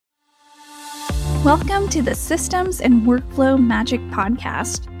Welcome to the Systems and Workflow Magic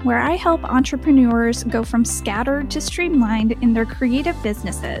podcast, where I help entrepreneurs go from scattered to streamlined in their creative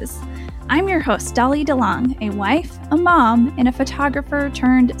businesses. I'm your host, Dolly DeLong, a wife, a mom, and a photographer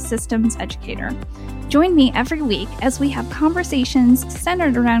turned systems educator. Join me every week as we have conversations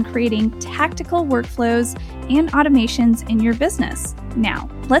centered around creating tactical workflows and automations in your business. Now,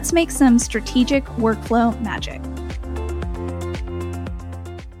 let's make some strategic workflow magic.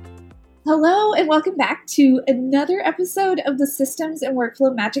 Hello, and welcome back to another episode of the Systems and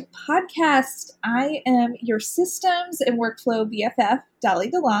Workflow Magic podcast. I am your Systems and Workflow BFF, Dolly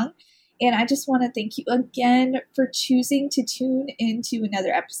DeLong, and I just want to thank you again for choosing to tune into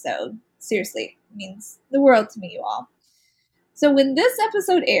another episode. Seriously, it means the world to me, you all. So when this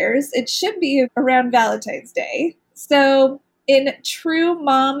episode airs, it should be around Valentine's Day. So in true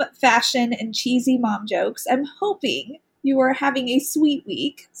mom fashion and cheesy mom jokes, I'm hoping you are having a sweet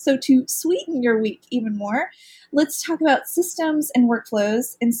week. So to sweeten your week even more, let's talk about systems and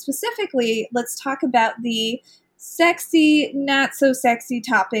workflows. And specifically, let's talk about the sexy, not so sexy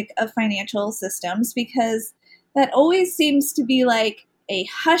topic of financial systems, because that always seems to be like a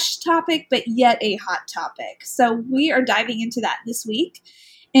hush topic, but yet a hot topic. So we are diving into that this week.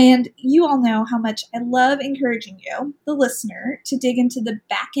 And you all know how much I love encouraging you, the listener, to dig into the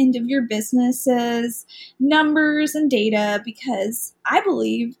back end of your businesses, numbers, and data, because I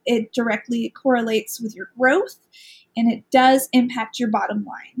believe it directly correlates with your growth and it does impact your bottom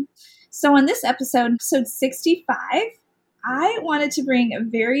line. So on this episode 65, I wanted to bring a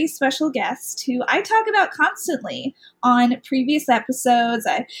very special guest who I talk about constantly on previous episodes.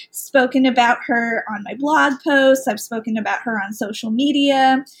 I've spoken about her on my blog posts. I've spoken about her on social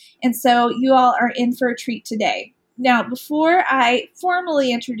media. And so you all are in for a treat today. Now, before I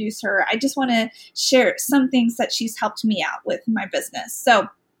formally introduce her, I just want to share some things that she's helped me out with in my business. So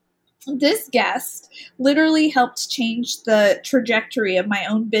this guest literally helped change the trajectory of my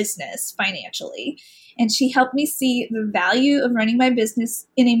own business financially. And she helped me see the value of running my business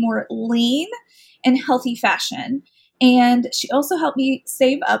in a more lean and healthy fashion. And she also helped me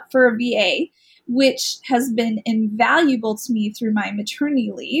save up for a VA, which has been invaluable to me through my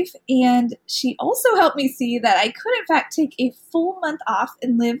maternity leave. And she also helped me see that I could, in fact, take a full month off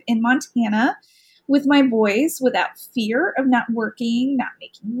and live in Montana with my boys without fear of not working, not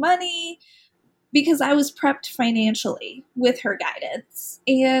making money, because I was prepped financially with her guidance.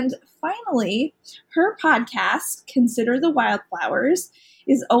 And finally, her podcast, Consider the Wildflowers,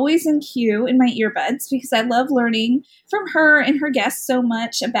 is always in queue in my earbuds because I love learning from her and her guests so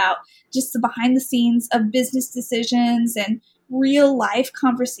much about just the behind the scenes of business decisions and real life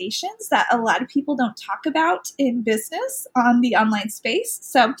conversations that a lot of people don't talk about in business on the online space.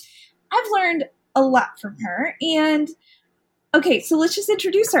 So I've learned a lot from her. And okay, so let's just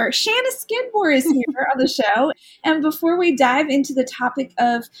introduce her. Shanna Skidmore is here on the show. And before we dive into the topic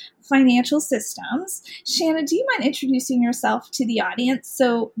of financial systems, Shanna, do you mind introducing yourself to the audience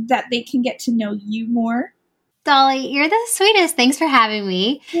so that they can get to know you more? Dolly, you're the sweetest. Thanks for having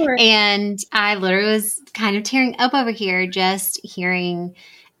me. Sure. And I literally was kind of tearing up over here just hearing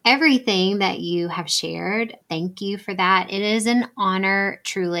everything that you have shared. Thank you for that. It is an honor,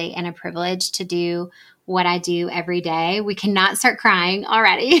 truly, and a privilege to do what I do every day. We cannot start crying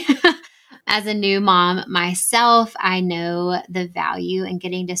already. As a new mom myself, I know the value in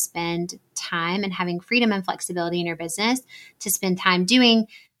getting to spend time and having freedom and flexibility in your business to spend time doing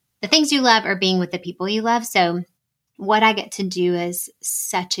the things you love or being with the people you love. So what I get to do is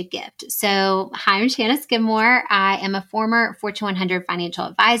such a gift. So hi, I'm Shanna Skidmore. I am a former Fortune 100 financial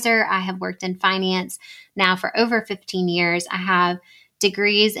advisor. I have worked in finance now for over 15 years. I have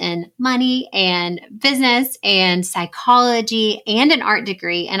degrees in money and business and psychology and an art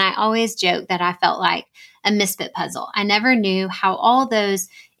degree. And I always joke that I felt like a misfit puzzle. I never knew how all those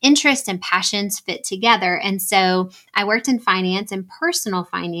interests and passions fit together. And so I worked in finance and personal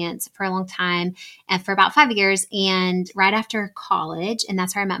finance for a long time and for about 5 years. And right after college, and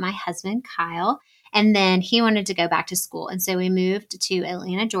that's where I met my husband, Kyle. And then he wanted to go back to school. And so we moved to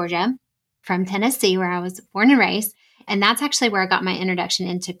Atlanta, Georgia from Tennessee, where I was born and raised. And that's actually where I got my introduction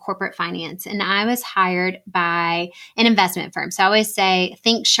into corporate finance. And I was hired by an investment firm. So I always say,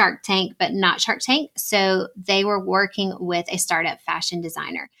 think Shark Tank, but not Shark Tank. So they were working with a startup fashion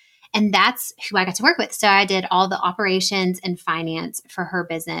designer. And that's who I got to work with. So I did all the operations and finance for her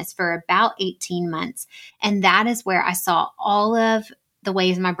business for about 18 months. And that is where I saw all of the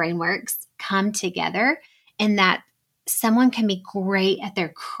ways my brain works come together, and that someone can be great at their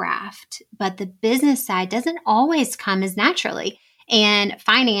craft, but the business side doesn't always come as naturally. And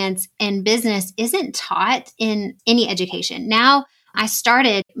finance and business isn't taught in any education. Now I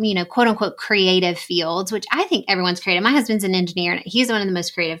started, quote unquote, creative fields, which I think everyone's creative. My husband's an engineer and he's one of the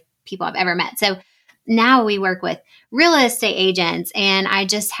most creative people I've ever met. So now we work with real estate agents, and I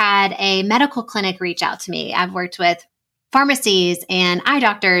just had a medical clinic reach out to me. I've worked with pharmacies and eye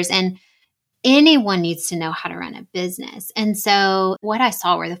doctors, and anyone needs to know how to run a business. And so what I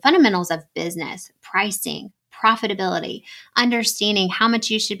saw were the fundamentals of business, pricing, profitability, understanding how much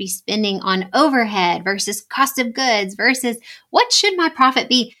you should be spending on overhead versus cost of goods versus what should my profit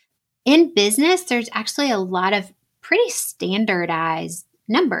be. In business, there's actually a lot of pretty standardized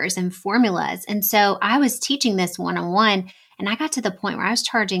numbers and formulas. And so I was teaching this one-on-one, and I got to the point where I was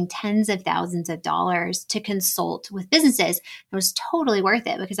charging tens of thousands of dollars to consult with businesses. It was totally worth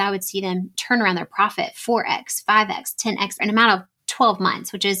it because I would see them turn around their profit 4x, 5x, 10x in a matter of 12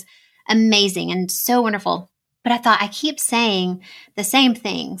 months, which is amazing and so wonderful. But I thought, I keep saying the same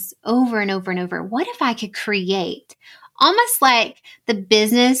things over and over and over. What if I could create almost like the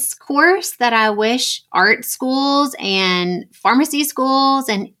business course that I wish art schools and pharmacy schools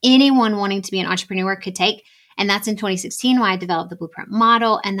and anyone wanting to be an entrepreneur could take? And that's in 2016 why I developed the Blueprint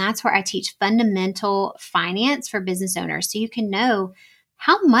model. And that's where I teach fundamental finance for business owners. So you can know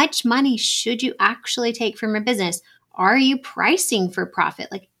how much money should you actually take from your business? Are you pricing for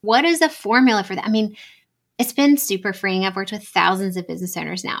profit? Like, what is the formula for that? I mean, it's been super freeing. I've worked with thousands of business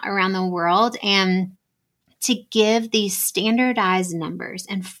owners now around the world, and to give these standardized numbers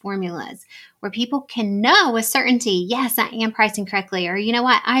and formulas where people can know with certainty, yes, I am pricing correctly, or you know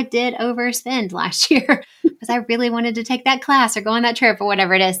what, I did overspend last year because I really wanted to take that class or go on that trip or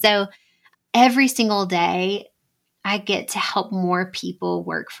whatever it is. So every single day, I get to help more people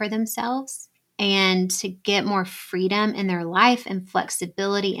work for themselves and to get more freedom in their life and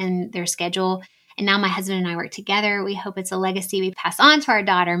flexibility in their schedule. And now my husband and I work together. We hope it's a legacy we pass on to our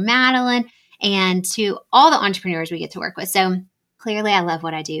daughter, Madeline, and to all the entrepreneurs we get to work with. So clearly I love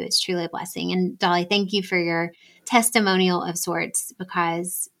what I do. It's truly a blessing. And Dolly, thank you for your testimonial of sorts,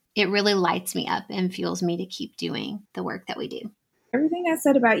 because it really lights me up and fuels me to keep doing the work that we do. Everything I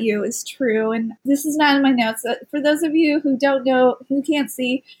said about you is true, and this is not in my notes. For those of you who don't know, who can't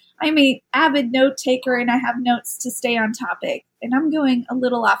see, I'm an avid note taker, and I have notes to stay on topic. And I'm going a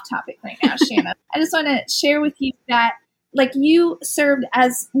little off topic right now, Shanna. I just want to share with you that, like, you served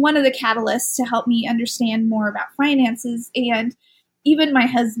as one of the catalysts to help me understand more about finances, and even my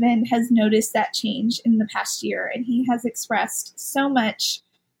husband has noticed that change in the past year, and he has expressed so much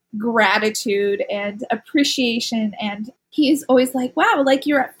gratitude and appreciation, and he is always like, wow, like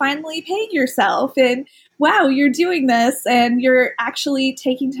you're finally paying yourself, and wow, you're doing this and you're actually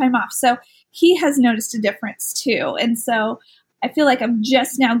taking time off. So he has noticed a difference too. And so I feel like I'm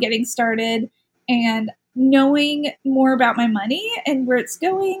just now getting started and knowing more about my money and where it's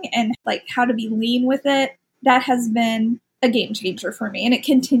going and like how to be lean with it. That has been a game changer for me, and it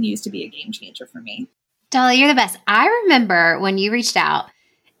continues to be a game changer for me. Dolly, you're the best. I remember when you reached out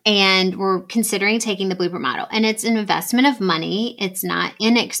and we're considering taking the Blueprint model, and it's an investment of money. It's not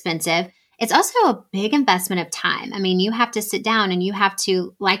inexpensive. It's also a big investment of time. I mean, you have to sit down and you have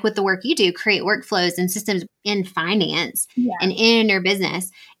to, like with the work you do, create workflows and systems in finance and in your business.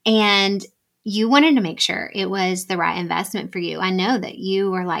 And you wanted to make sure it was the right investment for you. I know that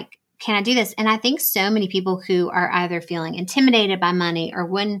you were like, can I do this? And I think so many people who are either feeling intimidated by money or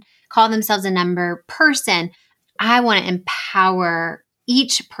wouldn't call themselves a number person, I want to empower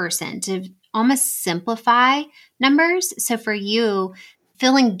each person to almost simplify numbers. So for you,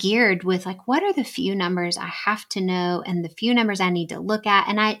 feeling geared with like, what are the few numbers I have to know and the few numbers I need to look at?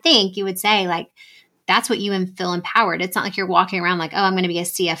 And I think you would say like, that's what you feel empowered. It's not like you're walking around like, oh, I'm going to be a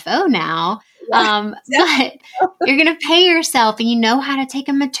CFO now. But you're going to pay yourself and you know how to take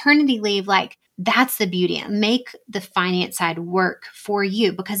a maternity leave. Like that's the beauty. Make the finance side work for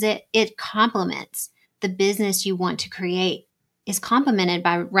you because it complements the business you want to create, is complemented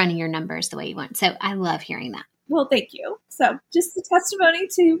by running your numbers the way you want. So I love hearing that. Well, thank you. So just a testimony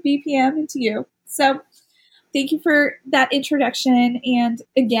to BPM and to you. So thank you for that introduction. And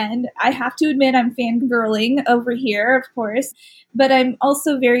again, I have to admit I'm fangirling over here, of course, but I'm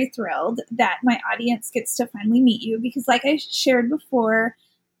also very thrilled that my audience gets to finally meet you because like I shared before,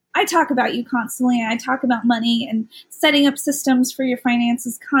 I talk about you constantly. I talk about money and setting up systems for your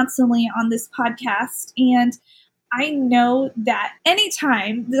finances constantly on this podcast. And I know that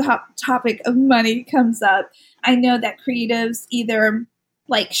anytime the topic of money comes up, I know that creatives either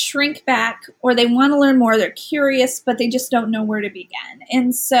like shrink back or they want to learn more. They're curious, but they just don't know where to begin.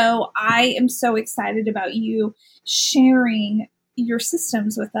 And so I am so excited about you sharing your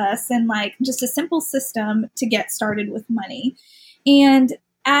systems with us and like just a simple system to get started with money. And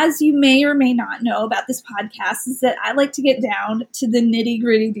as you may or may not know about this podcast, is that I like to get down to the nitty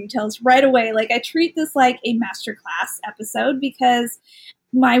gritty details right away. Like I treat this like a masterclass episode because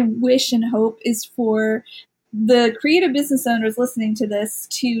my wish and hope is for the creative business owners listening to this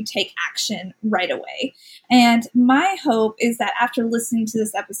to take action right away. And my hope is that after listening to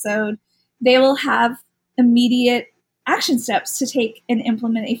this episode, they will have immediate action steps to take and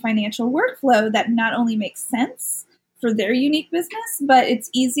implement a financial workflow that not only makes sense for their unique business, but it's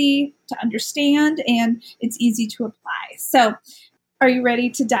easy to understand and it's easy to apply. So, are you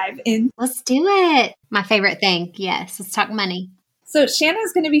ready to dive in? Let's do it. My favorite thing. Yes, let's talk money. So Shanna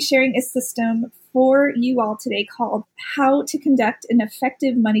is going to be sharing a system for you all today called How to Conduct an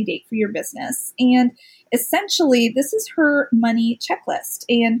Effective Money Date for Your Business. And essentially, this is her money checklist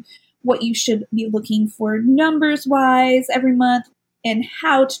and what you should be looking for numbers-wise every month and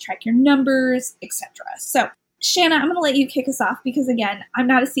how to track your numbers, etc. So Shanna, I'm going to let you kick us off because, again, I'm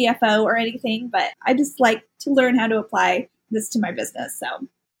not a CFO or anything, but I just like to learn how to apply this to my business. So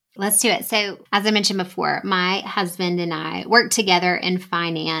let's do it. So as I mentioned before, my husband and I worked together in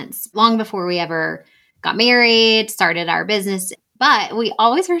finance long before we ever got married, started our business, but we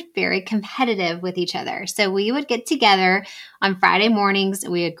always were very competitive with each other. So we would get together on Friday mornings,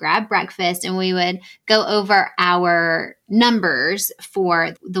 we would grab breakfast, and we would go over our numbers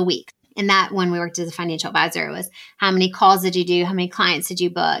for the week. And that when we worked as a financial advisor, it was how many calls did you do? How many clients did you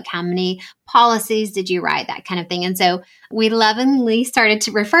book? How many policies did you write? That kind of thing. And so we lovingly started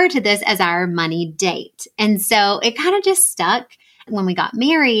to refer to this as our money date. And so it kind of just stuck. When we got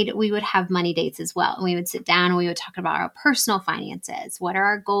married, we would have money dates as well. And we would sit down and we would talk about our personal finances. What are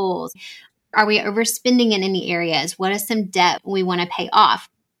our goals? Are we overspending in any areas? What is some debt we want to pay off?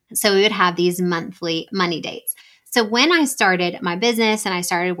 So we would have these monthly money dates. So when I started my business and I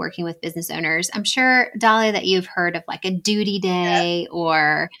started working with business owners, I'm sure, Dolly, that you've heard of like a duty day,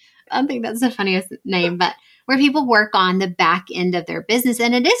 or I don't think that's the funniest name, but where people work on the back end of their business.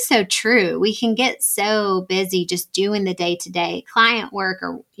 And it is so true. We can get so busy just doing the day-to-day client work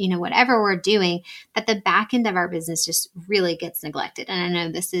or, whatever we're doing, that the back end of our business just really gets neglected. And I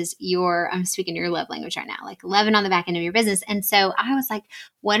know this is I'm speaking your love language right now, like loving on the back end of your business. And so I was like,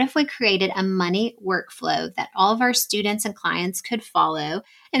 what if we created a money workflow that all of our students and clients could follow?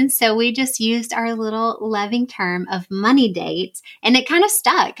 And so we just used our little loving term of money dates, and it kind of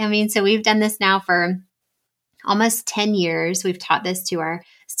stuck. I mean, so we've done this now for almost 10 years. We've taught this to our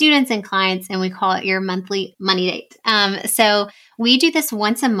students and clients, and we call it your monthly money date. So we do this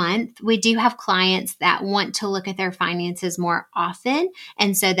once a month. We do have clients that want to look at their finances more often,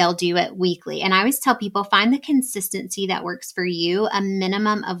 and so they'll do it weekly. And I always tell people, find the consistency that works for you, a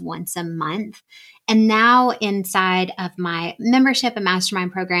minimum of once a month. And now inside of my membership and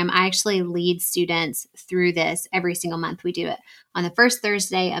mastermind program, I actually lead students through this every single month. We do it on the first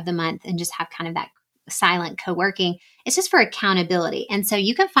Thursday of the month and just have kind of that silent co-working. It's just for accountability. And so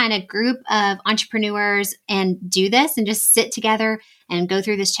you can find a group of entrepreneurs and do this and just sit together and go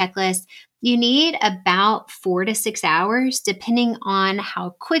through this checklist. You need about 4 to 6 hours, depending on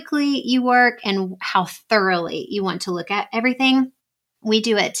how quickly you work and how thoroughly you want to look at everything. We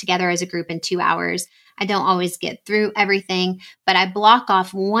do it together as a group in 2 hours. I don't always get through everything, but I block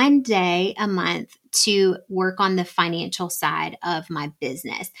off one day a month to work on the financial side of my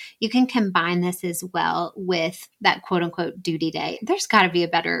business. You can combine this as well with that quote unquote duty day. There's got to be a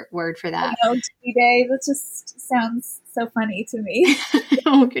better word for that. I know, duty day. That just sounds so funny to me.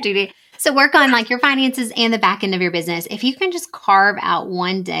 Your duty. So work on like your finances and the back end of your business. If you can just carve out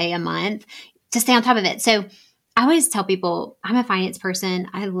one day a month to stay on top of it. So I always tell people I'm a finance person.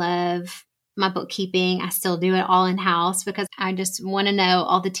 I love my bookkeeping. I still do it all in-house because I just want to know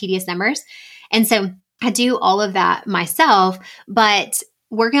all the tedious numbers. And so I do all of that myself, but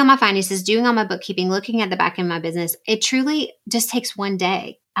working on my finances, doing all my bookkeeping, looking at the back end of my business, it truly just takes one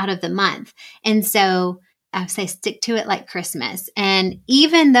day out of the month. And so I say stick to it like Christmas. And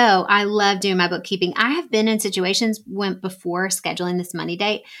even though I love doing my bookkeeping, I have been in situations before scheduling this money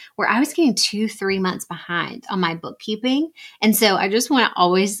date where I was getting 2-3 months behind on my bookkeeping. And so I just want to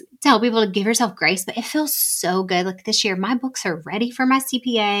always tell people to give yourself grace, but it feels so good. Like this year, my books are ready for my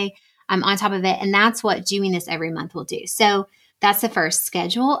CPA. I'm on top of it. And that's what doing this every month will do. So that's the first.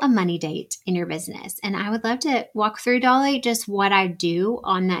 Schedule a money date in your business. And I would love to walk through, Dolly, just what I do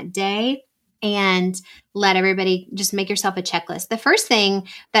on that day and let everybody just make yourself a checklist. The first thing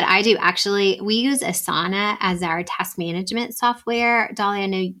that I do, actually, we use Asana as our task management software. Dolly, I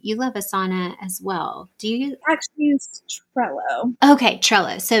know you love Asana as well. Do you? I actually use Trello. Okay,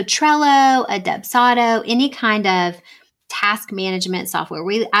 Trello. So Trello, a Dubsado, any kind of task management software.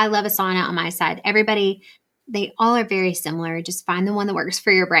 I love Asana on my side. Everybody they all are very similar. Just find the one that works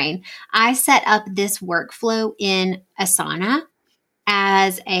for your brain. I set up this workflow in Asana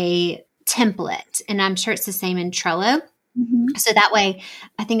as a template, and I'm sure it's the same in Trello. Mm-hmm. So that way,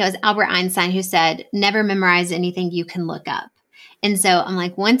 I think it was Albert Einstein who said, never memorize anything you can look up. And so I'm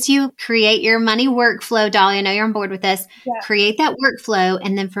like, once you create your money workflow, Dolly, I know you're on board with this, create that workflow.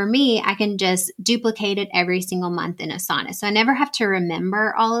 And then for me, I can just duplicate it every single month in Asana. So I never have to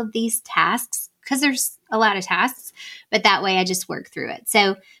remember all of these tasks because there's a lot of tasks, but that way I just work through it.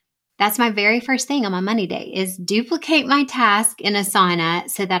 So that's my very first thing on my money day is duplicate my task in Asana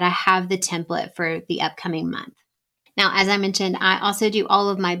so that I have the template for the upcoming month. Now, as I mentioned, I also do all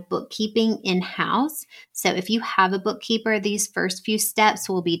of my bookkeeping in-house. So if you have a bookkeeper, these first few steps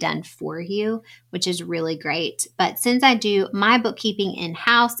will be done for you, which is really great. But since I do my bookkeeping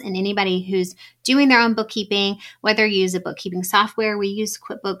in-house, and anybody who's doing their own bookkeeping, whether you use a bookkeeping software, we use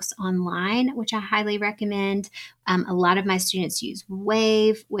QuickBooks Online, which I highly recommend. A lot of my students use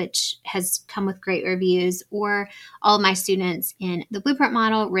Wave, which has come with great reviews, or all of my students in the Blueprint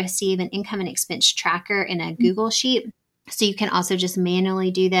model receive an income and expense tracker in a Google Sheet. So you can also just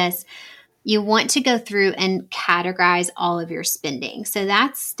manually do this. You want to go through and categorize all of your spending. So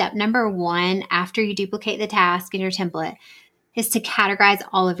that's step number one after you duplicate the task in your template, is to categorize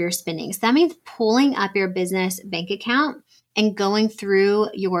all of your spending. So that means pulling up your business bank account and going through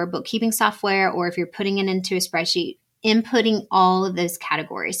your bookkeeping software, or if you're putting it into a spreadsheet, inputting all of those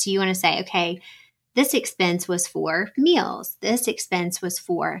categories. So you want to say, okay, this expense was for meals. This expense was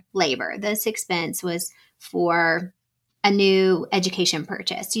for labor. This expense was for a new education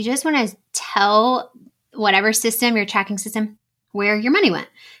purchase. You just want to tell whatever system, your tracking system, where your money went.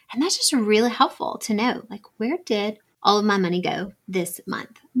 And that's just really helpful to know, like, where did all of my money go this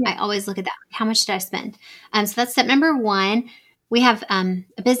month? I always look at that. How much did I spend? So that's step number one. We have a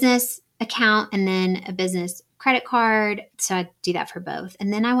business account and then a business credit card. So I do that for both.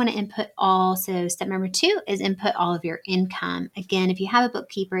 And then I want to input all. So step number two is input all of your income. Again, if you have a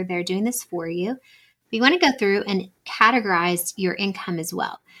bookkeeper, they're doing this for you. But you want to go through and categorize your income as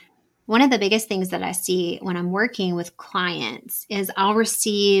well. One of the biggest things that I see when I'm working with clients is I'll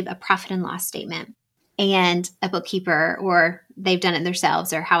receive a profit and loss statement and a bookkeeper, or they've done it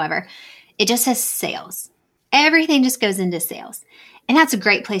themselves, or however, it just says sales. Everything just goes into sales. And that's a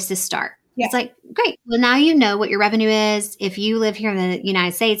great place to start. Yeah. It's like, great. Well, now you know what your revenue is. If you live here in the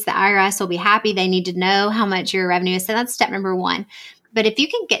United States, the IRS will be happy. They need to know how much your revenue is. So that's step number one. But if you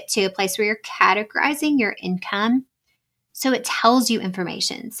can get to a place where you're categorizing your income, so it tells you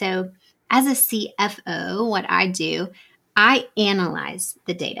information. So as a CFO, what I do, I analyze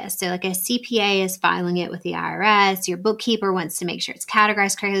the data. So like a CPA is filing it with the IRS, your bookkeeper wants to make sure it's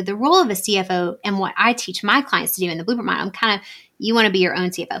categorized correctly. The role of a CFO, and what I teach my clients to do in the Blueprint model, you want to be your own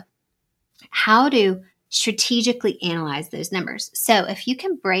CFO. How to strategically analyze those numbers. So if you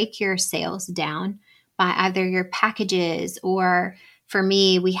can break your sales down by either your packages, or for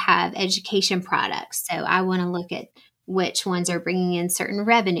me, we have education products. So I want to look at which ones are bringing in certain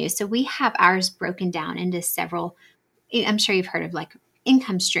revenue. So we have ours broken down into several, I'm sure you've heard of like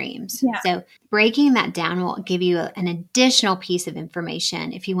income streams. Yeah. So breaking that down will give you an additional piece of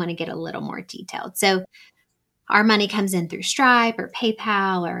information if you want to get a little more detailed. So our money comes in through Stripe or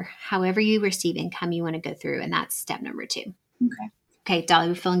PayPal, or however you receive income, you want to go through. And that's step number two. Okay, Dolly,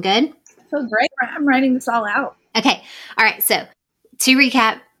 we feeling good? I feel great. I'm writing this all out. Okay. All right. So to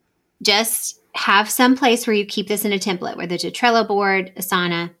recap, just have some place where you keep this in a template, whether it's a Trello board,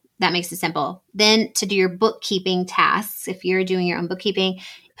 Asana. That makes it simple. Then to do your bookkeeping tasks, if you're doing your own bookkeeping,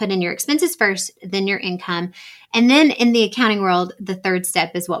 put in your expenses first, then your income. And then in the accounting world, the third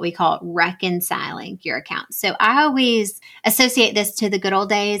step is what we call reconciling your accounts. So I always associate this to the good old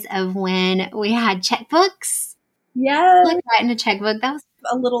days of when we had checkbooks. Yeah. Like writing a checkbook. That was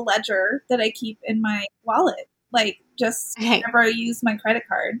a little ledger that I keep in my wallet. Like just whenever I use my credit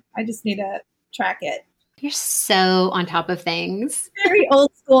card, I just need to track it. You're so on top of things. Very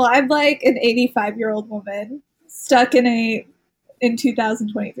old school. I'm like an 85-year-old woman stuck in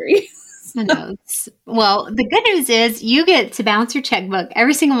 2023. No. Well, the good news is you get to bounce your checkbook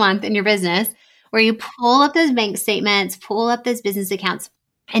every single month in your business, where you pull up those bank statements, pull up those business accounts,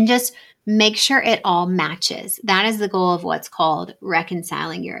 and just make sure it all matches. That is the goal of what's called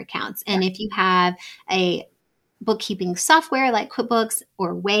reconciling your accounts. And if you have a bookkeeping software like QuickBooks,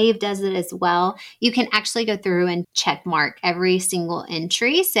 or Wave does it as well, you can actually go through and check mark every single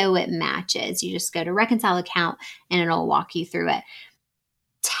entry so it matches. You just go to reconcile account and it'll walk you through it.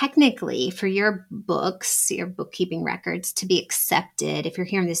 technically, for your books, your bookkeeping records to be accepted, if you're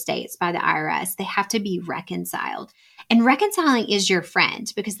here in the States by the IRS, they have to be reconciled. And reconciling is your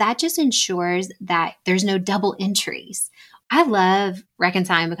friend because that just ensures that there's no double entries. I love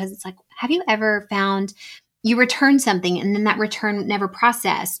reconciling because it's like, have you ever found you return something and then that return never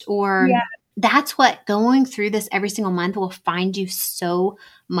processed? Or that's what going through this every single month will find you so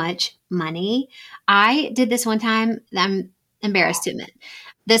much money. I did this one time. I'm embarrassed to admit.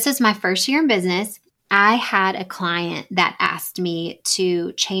 This is my first year in business. I had a client that asked me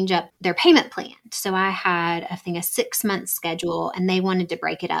to change up their payment plan. So I had, I think, a 6-month schedule, and they wanted to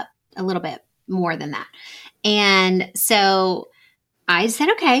break it up a little bit more than that. And so I said,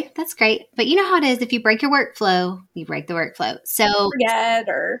 okay, that's great. But you know how it is. If you break your workflow, you break the workflow. So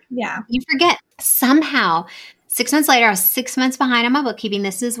you forget. Somehow, 6 months later, I was 6 months behind on my bookkeeping.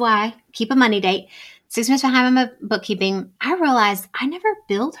 This is why keep a money date. 6 months behind on my bookkeeping, I realized I never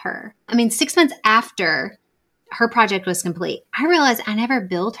billed her. I mean, 6 months after her project was complete, I realized I never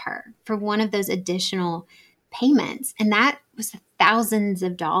billed her for one of those additional payments. And that was thousands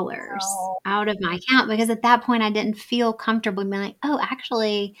of dollars out of my account because at that point I didn't feel comfortable being like, oh,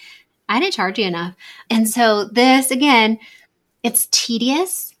 actually, I didn't charge you enough. And so this, again, it's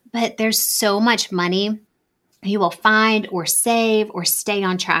tedious, but there's so much money you will find or save or stay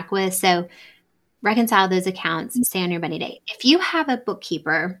on track with. So reconcile those accounts, stay on your money date. If you have a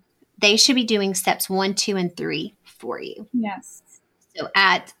bookkeeper, they should be doing steps 1, 2, and 3 for you. Yes. So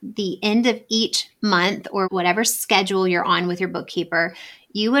at the end of each month or whatever schedule you're on with your bookkeeper,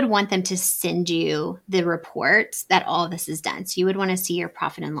 you would want them to send you the reports that all of this is done. So you would want to see your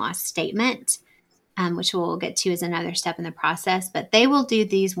profit and loss statement, which we'll get to as another step in the process. But they will do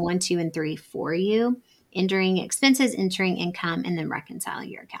these 1, 2, and 3 for you, entering expenses, entering income, and then reconciling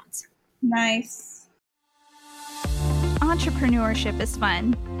your accounts. Nice. Entrepreneurship is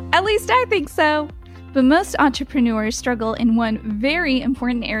fun. At least I think so. But most entrepreneurs struggle in one very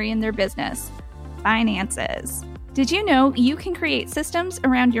important area in their business: finances. Did you know you can create systems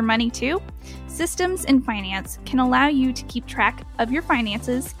around your money too? Systems in finance can allow you to keep track of your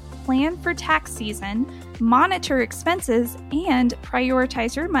finances, plan for tax season, monitor expenses, and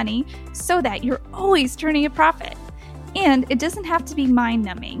prioritize your money so that you're always turning a profit. And it doesn't have to be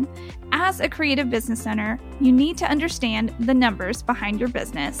mind-numbing. As a creative business owner, you need to understand the numbers behind your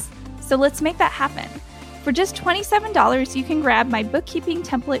business. So let's make that happen. For just $27, you can grab my bookkeeping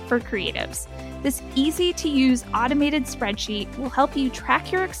template for creatives. This easy-to-use automated spreadsheet will help you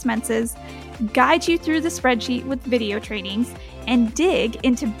track your expenses, guide you through the spreadsheet with video trainings, and dig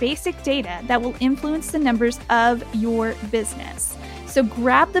into basic data that will influence the numbers of your business. So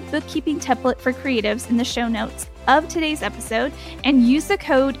grab the bookkeeping template for creatives in the show notes of today's episode and use the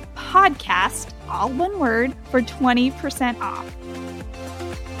code PODCAST, all one word, for 20% off.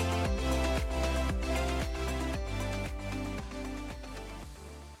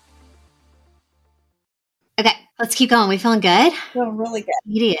 Okay, let's keep going. We feeling good? Feeling really good.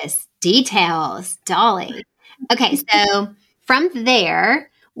 Tedious details, Dolly. Okay, so from there,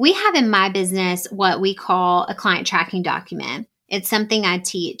 we have in my business what we call a client tracking document. It's something I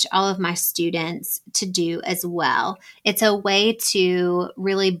teach all of my students to do as well. It's a way to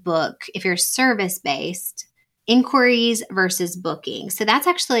really book, if you're service-based, inquiries versus booking. So that's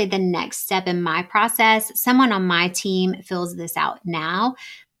actually the next step in my process. Someone on my team fills this out now.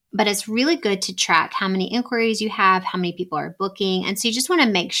 But it's really good to track how many inquiries you have, how many people are booking. And so you just want to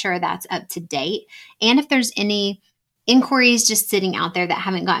make sure that's up to date. And if there's any inquiries just sitting out there that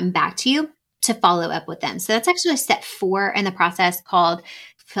haven't gotten back to you, to follow up with them. So that's actually step 4 in the process, called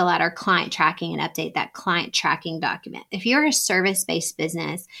fill out our client tracking and update that client tracking document. If you're a service-based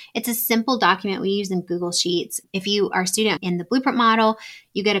business, it's a simple document we use in Google Sheets. If you are a student in the Blueprint model,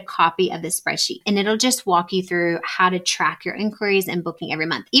 you get a copy of the spreadsheet, and it'll just walk you through how to track your inquiries and booking every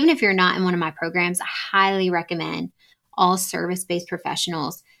month. Even if you're not in one of my programs, I highly recommend all service-based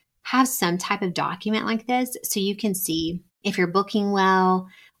professionals have some type of document like this so you can see if you're booking well,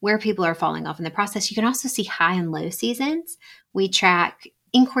 where people are falling off in the process. You can also see high and low seasons. We track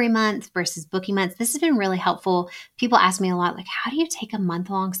inquiry months versus booking months. This has been really helpful. People ask me a lot, like, how do you take a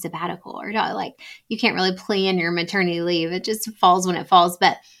month-long sabbatical? Or like, you can't really plan your maternity leave. It just falls when it falls.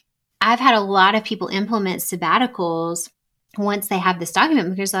 But I've had a lot of people implement sabbaticals once they have this document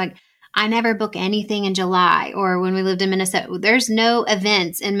because like, I never book anything in July. Or when we lived in Minnesota, there's no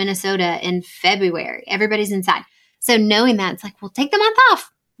events in Minnesota in February. Everybody's inside. So knowing that, it's like, well, take the month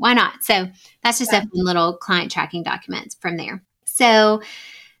off. Why not? So that's just a fun little client tracking document from there. So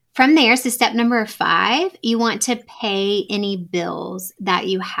from there, so step number 5, you want to pay any bills that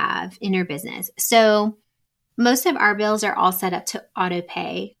you have in your business. So Most of our bills are all set up to auto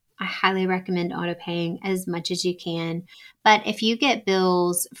pay. I highly recommend auto paying as much as you can. But if you get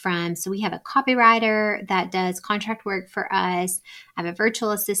bills from, so we have a copywriter that does contract work for us, I have a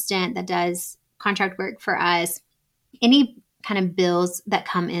virtual assistant that does contract work for us. Any kind of bills that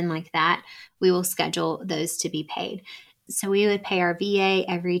come in like that, we will schedule those to be paid. So we would pay our VA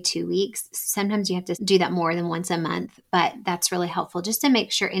every 2 weeks. Sometimes you have to do that more than once a month, but that's really helpful just to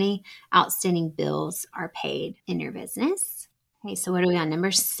make sure any outstanding bills are paid in your business. Okay, so what are we on? Number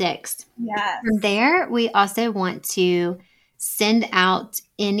 6. Yes. From there, we also want to send out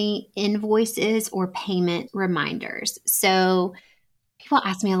any invoices or payment reminders. So people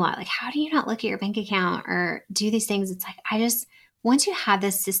ask me a lot, like, how do you not look at your bank account or do these things? It's like, once you have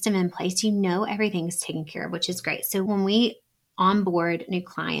this system in place, you know everything's taken care of, which is great. So when we onboard new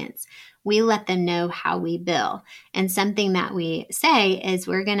clients, we let them know how we bill. And something that we say is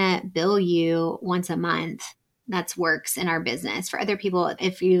we're going to bill you once a month. That's works in our business. For other people,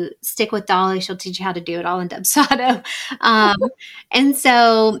 if you stick with Dolly, she'll teach you how to do it all in Dubsado. And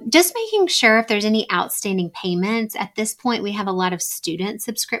so just making sure if there's any outstanding payments. At this point, we have a lot of student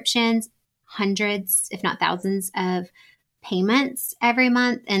subscriptions, hundreds, if not thousands of payments every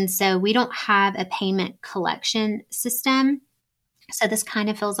month. And so we don't have a payment collection system. So this kind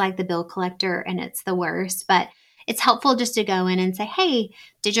of feels like the bill collector and it's the worst, but it's helpful just to go in and say, hey,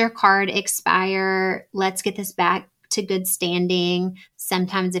 did your card expire? Let's get this back to good standing.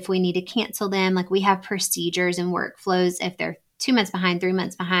 Sometimes if we need to cancel them, like we have procedures and workflows if they're 2 months behind, 3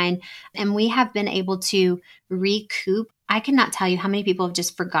 months behind, and we have been able to recoup. I cannot tell you how many people have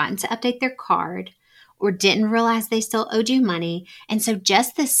just forgotten to update their card or didn't realize they still owed you money. And so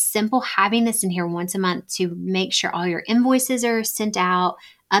just this simple having this in here once a month to make sure all your invoices are sent out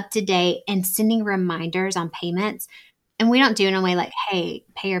up to date and sending reminders on payments. And we don't do it in a way like, hey,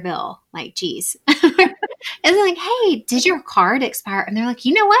 pay your bill. Like, geez. It's like, hey, did your card expire? And they're like,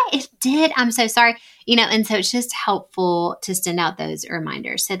 you know what? It did. I'm so sorry. And so it's just helpful to send out those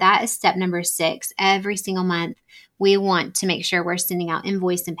reminders. So that is step number 6. Every single month, we want to make sure we're sending out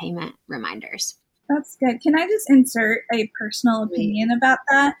invoice and payment reminders. That's good. Can I just insert a personal opinion about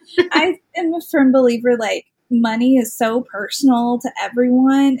that? I am a firm believer, like, money is so personal to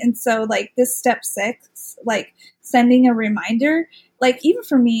everyone. And so, like, this step 6, like, sending a reminder, like, even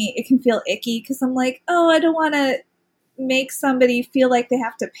for me, it can feel icky because I'm like, oh, I don't want to make somebody feel like they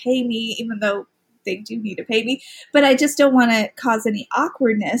have to pay me, even though they do need to pay me. But I just don't want to cause any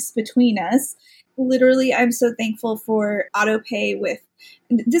awkwardness between us. Literally, I'm so thankful for autopay with,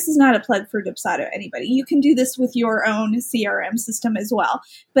 this is not a plug for Dubsado, anybody. You can do this with your own CRM system as well.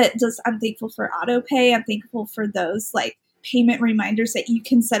 But just, I'm thankful for autopay. I'm thankful for those like payment reminders that you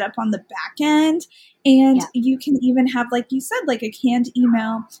can set up on the back end. And you can even have, like you said, like a canned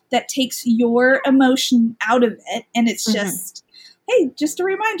email that takes your emotion out of it. And it's just, hey, just a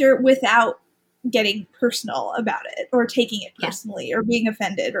reminder without getting personal about it or taking it personally or being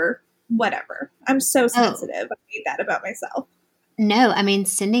offended or whatever. I'm so sensitive. I hate that about myself. No, I mean,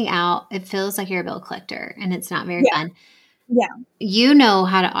 sending out, it feels like you're a bill collector and it's not very fun. Yeah. You know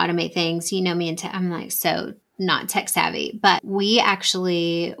how to automate things. You know me, and I'm like so not tech savvy, but we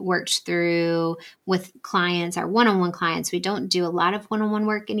actually worked through with clients, our one-on-one clients. We don't do a lot of one-on-one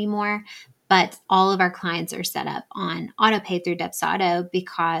work anymore, but all of our clients are set up on autopay through Dubsado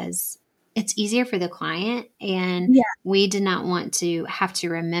because it's easier for the client. And we did not want to have to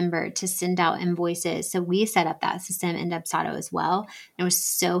remember to send out invoices. So we set up that system in Dubsado as well. And it was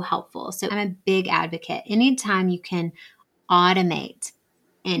so helpful. So I'm a big advocate. Anytime you can automate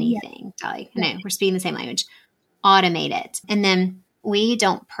anything, Dolly, no, we're speaking the same language, automate it. And then we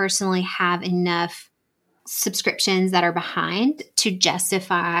don't personally have enough subscriptions that are behind to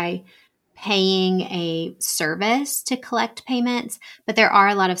justify paying a service to collect payments, but there are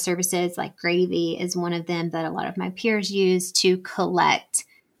a lot of services like Gravy is one of them that a lot of my peers use to collect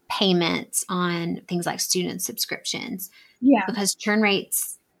payments on things like student subscriptions. Yeah. Because churn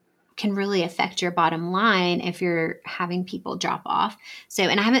rates can really affect your bottom line if you're having people drop off. So,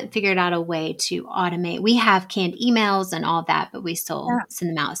 and I haven't figured out a way to automate. We have canned emails and all that, but we still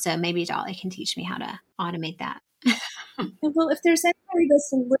send them out. So maybe Dolly can teach me how to automate that. Well, if there's anybody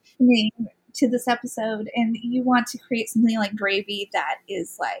that's listening to this episode and you want to create something like Gravy that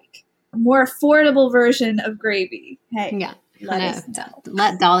is like a more affordable version of Gravy, hey, let us know.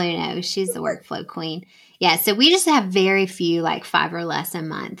 Let Dolly know. She's the workflow queen. Yeah, so we just have very few, like 5 or less a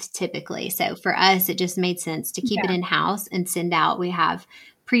month typically. So for us, it just made sense to keep it in-house and send out. We have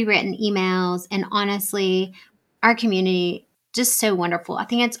pre-written emails. And honestly, our community, just so wonderful. I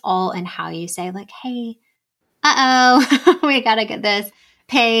think it's all in how you say like, hey, we got to get this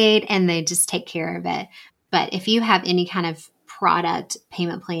paid, and they just take care of it. But if you have any kind of product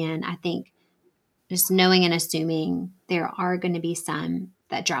payment plan, I think just knowing and assuming there are going to be some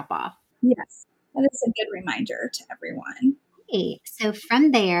that drop off. Yes, that is a good reminder to everyone. Okay, so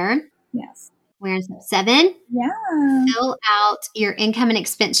from there, yes, we're in step 7. Yeah. Fill out your income and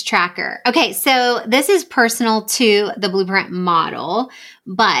expense tracker. Okay, so this is personal to the Blueprint model,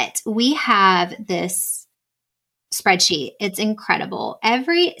 but we have this spreadsheet. It's incredible.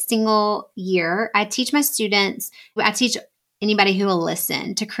 Every single year, I teach anybody who will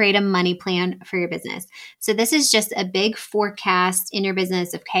listen to create a money plan for your business. So this is just a big forecast in your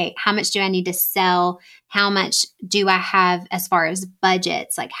business of, okay, how much do I need to sell? How much do I have as far as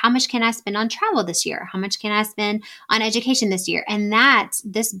budgets? Like, how much can I spend on travel this year? How much can I spend on education this year? And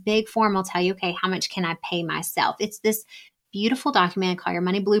this big form will tell you, okay, how much can I pay myself? It's this beautiful document called your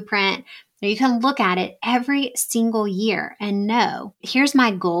money blueprint. You can look at it every single year and know, here's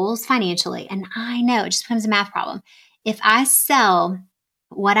my goals financially. And I know it just becomes a math problem. If I sell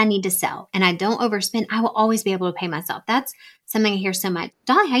what I need to sell and I don't overspend, I will always be able to pay myself. That's something I hear so much.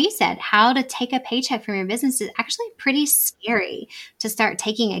 Dolly, how you said, how to take a paycheck from your business is actually pretty scary to start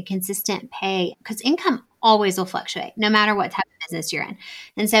taking a consistent pay because income always will fluctuate no matter what type of business you're in.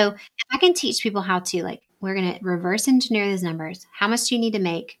 And so if I can teach people how to, we're going to reverse engineer those numbers. How much do you need to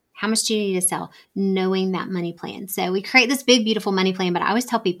make? How much do you need to sell? Knowing that money plan. So we create this big, beautiful money plan, but I always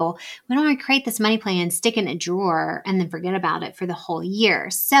tell people, we don't want to create this money plan, stick it in a drawer, and then forget about it for the whole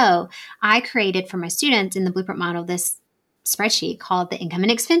year. So I created for my students in the Blueprint model this spreadsheet called the income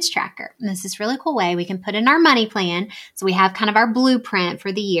and expense tracker. And this is a really cool way we can put in our money plan. So we have kind of our blueprint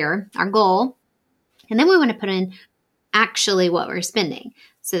for the year, our goal. And then we want to put in actually what we're spending.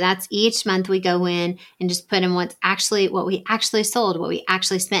 So that's each month we go in and just put in what we actually sold, what we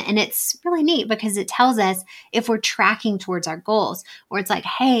actually spent. And it's really neat because it tells us if we're tracking towards our goals, or it's like,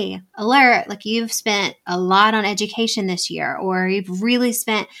 hey, alert, you've spent a lot on education this year, or you've really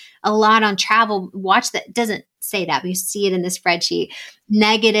spent a lot on travel. Watch that. It doesn't say that, but you see it in the spreadsheet,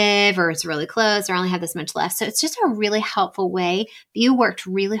 negative, or it's really close, or I only have this much left. So it's just a really helpful way. You worked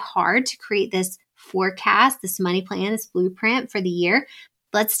really hard to create this forecast, this money plan, this blueprint for the year.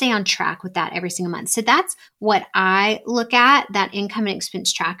 Let's stay on track with that every single month. So that's what I look at, that income and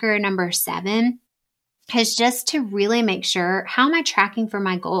expense tracker, number 7, is just to really make sure, how am I tracking for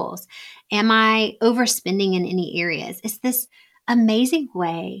my goals? Am I overspending in any areas? It's this amazing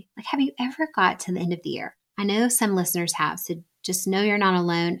way. Have you ever got to the end of the year? I know some listeners have, so just know you're not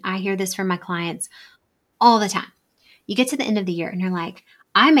alone. I hear this from my clients all the time. You get to the end of the year and you're like,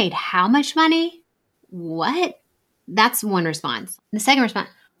 I made how much money? What? That's one response. The second response,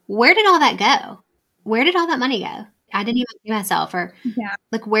 where did all that go? Where did all that money go? I didn't even pay myself, or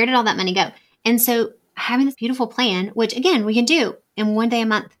where did all that money go? And so having this beautiful plan, which again, we can do in one day a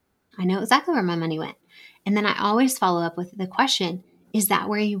month. I know exactly where my money went. And then I always follow up with the question, is that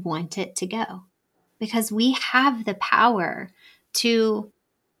where you want it to go? Because we have the power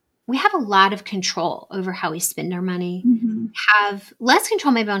we have a lot of control over how we spend our money, have less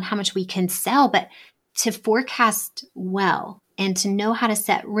control maybe on how much we can sell, but to forecast well and to know how to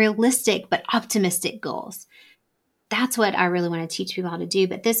set realistic but optimistic goals. That's what I really want to teach people how to do.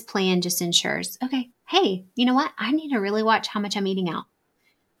 But this plan just ensures, okay, hey, you know what? I need to really watch how much I'm eating out.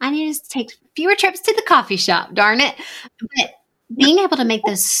 I need to take fewer trips to the coffee shop, darn it. But being able to make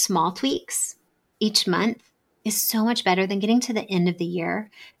those small tweaks each month is so much better than getting to the end of the year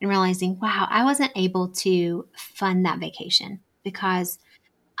and realizing, wow, I wasn't able to fund that vacation because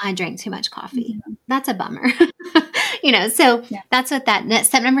I drank too much coffee. That's a bummer. So that's what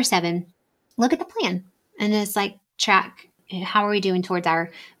step number 7, look at the plan. And it's track, how are we doing towards our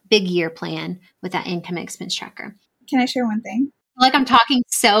big year plan with that income and expense tracker? Can I share one thing? I'm talking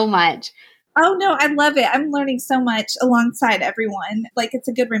so much. Oh, no, I love it. I'm learning so much alongside everyone. It's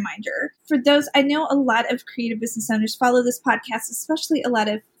a good reminder. For those, I know a lot of creative business owners follow this podcast, especially a lot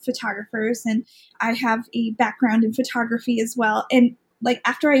of photographers. And I have a background in photography as well. And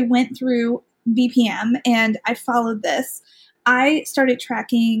after I went through BPM and I followed this, I started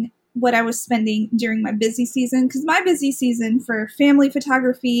tracking what I was spending during my busy season, because my busy season for family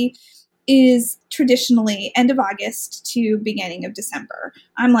photography is traditionally end of August to beginning of December.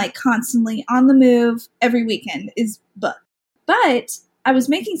 I'm constantly on the move. Every weekend is booked. But I was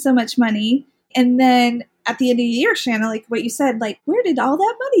making so much money. And then at the end of the year, Shanna, what you said, where did all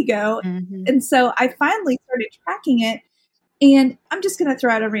that money go? Mm-hmm. And so I finally started tracking it. And I'm just going to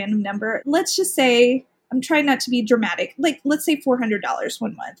throw out a random number. Let's just say, I'm trying not to be dramatic. Let's say $400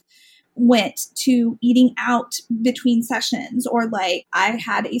 one month went to eating out between sessions, or I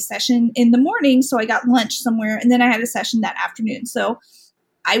had a session in the morning, so I got lunch somewhere, and then I had a session that afternoon. So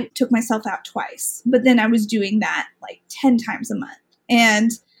I took myself out twice, but then I was doing that like 10 times a month.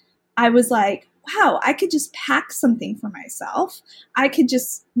 And I was like, wow, I could just pack something for myself. I could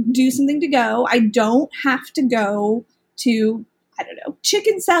just do something to go. I don't have to go to, I don't know,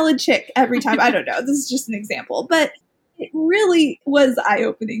 Chicken Salad Chick every time. I don't know. This is just an example, but it really was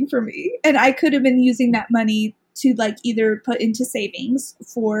eye-opening for me. And I could have been using that money to like either put into savings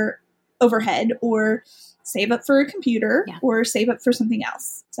for overhead or save up for a computer or save up for something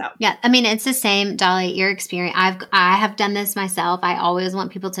else. So yeah, I mean, it's the same, Dolly, your experience. I have done this myself. I always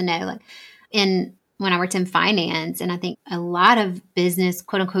want people to know, like when I worked in finance, and I think a lot of business,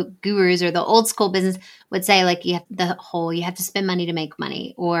 quote unquote, gurus or the old school business would say like you have to spend money to make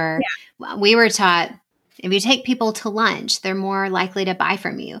money. Or we were taught if you take people to lunch, they're more likely to buy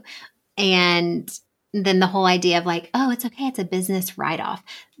from you. And then the whole idea of like, oh, it's okay, it's a business write-off,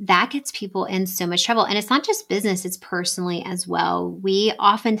 that gets people in so much trouble. And it's not just business, it's personally as well. We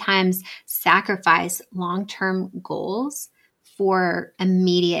oftentimes sacrifice long-term goals for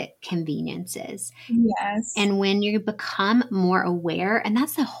immediate conveniences. Yes. And when you become more aware, and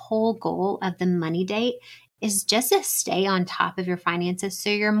that's the whole goal of the money date, is just to stay on top of your finances so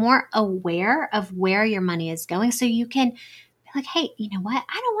you're more aware of where your money is going, so you can like, hey, you know what?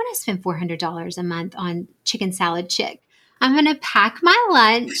 I don't want to spend $400 a month on Chicken Salad Chick. I'm going to pack my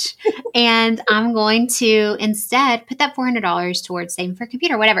lunch and I'm going to instead put that $400 towards saving for a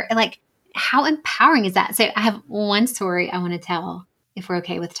computer, whatever. Like, how empowering is that? So I have one story I want to tell if we're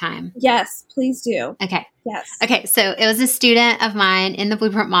okay with time. Yes, please do. Okay. Yes. Okay. So it was a student of mine in the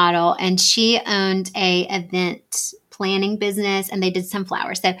Blueprint model, and she owned a event planning business, and they did some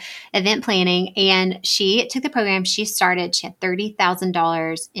flowers. So event planning, and she took the program. She had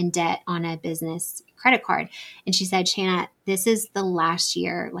 $30,000 in debt on a business credit card. And she said, Shanna, this is the last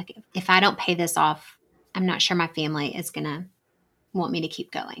year. Like, if I don't pay this off, I'm not sure my family is going to want me to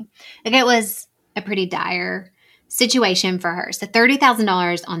keep going. Like, it was a pretty dire situation for her. So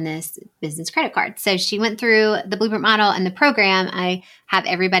 $30,000 on this business credit card. So she went through the Blueprint model and the program. I have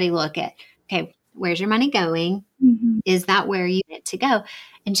everybody look at, okay, where's your money going? Mm-hmm. Is that where you want it to go?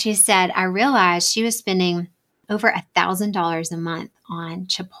 And she said, I realized she was spending over $1,000 a month on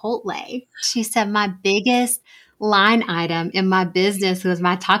Chipotle. She said, my biggest line item in my business was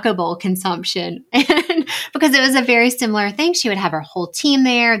my taco bowl consumption. And because it was a very similar thing, she would have her whole team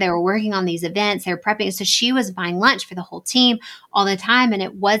there. They were working on these events. They were prepping. So she was buying lunch for the whole team all the time. And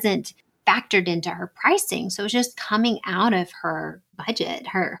it wasn't factored into her pricing. So it was just coming out of her budget,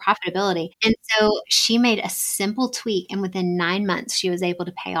 her profitability. And so she made a simple tweak. And within 9 months, she was able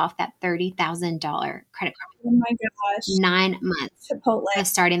to pay off that $30,000 credit card. Oh my gosh. 9 months Chipotle. of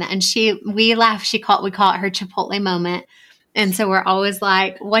starting that. And we laugh. We call it her Chipotle moment. And so we're always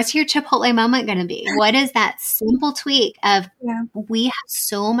like, what's your Chipotle moment going to be? What is that simple tweak of we have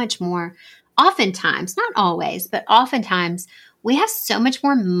so much more, oftentimes, not always, but oftentimes, we have so much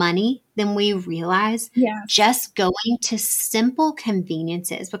more money than we realize just going to simple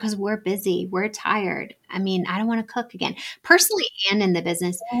conveniences because we're busy, we're tired. I mean, I don't want to cook again. Personally and in the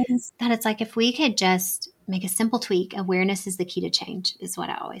business, that it's like if we could just make a simple tweak, awareness is the key to change, is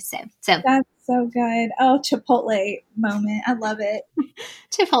what I always say. So that's so good. Oh, Chipotle moment. I love it.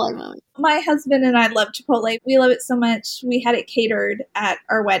 Chipotle moment. My husband and I love Chipotle. We love it so much. We had it catered at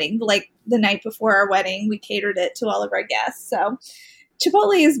our wedding. Like the night before our wedding, we catered it to all of our guests. So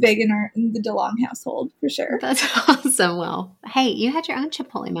Chipotle is big in the DeLong household for sure. That's awesome. Well, hey, you had your own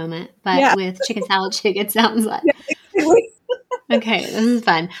Chipotle moment, but with Chicken Salad Chick, it sounds like. Yeah, exactly. Okay, this is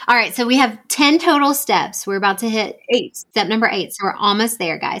fun. All right, so we have 10 total steps. We're about to hit 8. Step number 8. So we're almost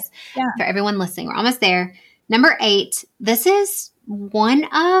there, guys. Yeah. For everyone listening, we're almost there. Number 8, this is one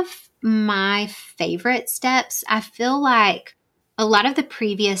of my favorite steps. I feel like a lot of the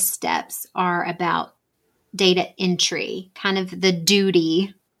previous steps are about data entry, kind of the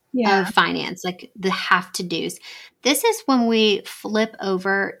duty of finance, like the have to do's. This is when we flip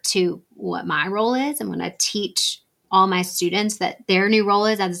over to what my role is and when I teach all my students that their new role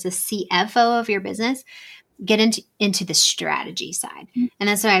is as the CFO of your business, get into the strategy side. Mm-hmm. And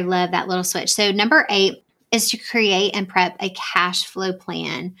that's why I love that little switch. So number 8 is to create and prep a cash flow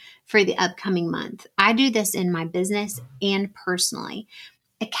plan for the upcoming month. I do this in my business and personally.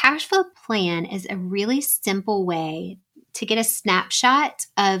 A cash flow plan is a really simple way to get a snapshot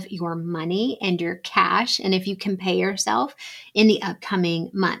of your money and your cash, and if you can pay yourself in the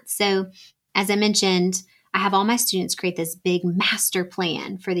upcoming month. So as I mentioned, I have all my students create this big master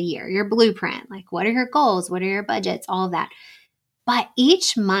plan for the year, your blueprint, like what are your goals, what are your budgets, all of that. But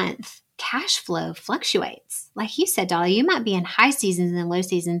each month, cash flow fluctuates. Like you said, Dolly, you might be in high seasons and low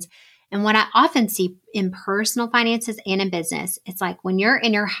seasons. And what I often see in personal finances and in business, it's like when you're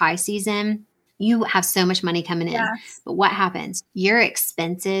in your high season, you have so much money coming in. Yes. But what happens? Your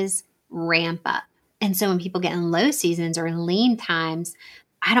expenses ramp up. And so when people get in low seasons or lean times,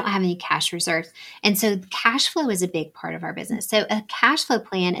 I don't have any cash reserves. And so cash flow is a big part of our business. So a cash flow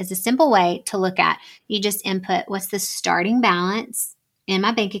plan is a simple way to look at. You just input what's the starting balance in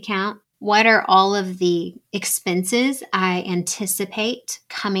my bank account? What are all of the expenses I anticipate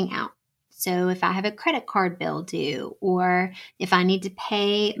coming out? So if I have a credit card bill due, or if I need to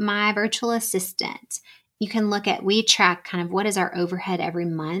pay my virtual assistant, you can look at, we track kind of what is our overhead every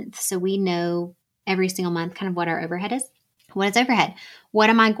month. So we know every single month kind of what our overhead is. What is overhead?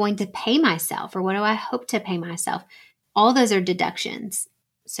 What am I going to pay myself, or what do I hope to pay myself? All those are deductions.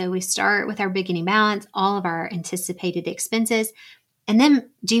 So we start with our beginning balance, all of our anticipated expenses. And then,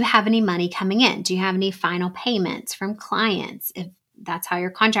 do you have any money coming in? Do you have any final payments from clients? If that's how your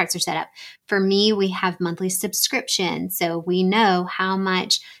contracts are set up. For me, we have monthly subscriptions. So we know how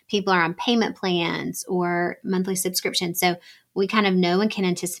much people are on payment plans or monthly subscriptions. So we kind of know and can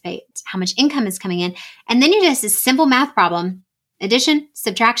anticipate how much income is coming in. And then you just a simple math problem: addition,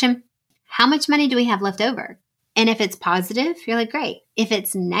 subtraction. How much money do we have left over? And if it's positive, you're like, great. If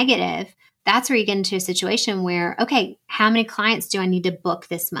it's negative, that's where you get into a situation where, okay, how many clients do I need to book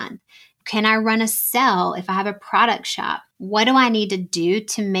this month? Can I run a sale if I have a product shop? What do I need to do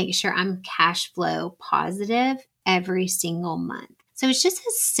to make sure I'm cash flow positive every single month? So it's just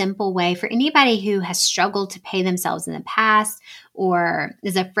a simple way for anybody who has struggled to pay themselves in the past or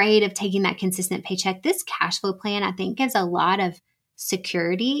is afraid of taking that consistent paycheck. This cash flow plan, I think, gives a lot of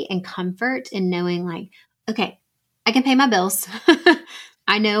security and comfort in knowing, like, okay, I can pay my bills.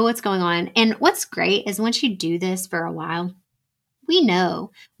 I know what's going on. And what's great is once you do this for a while, we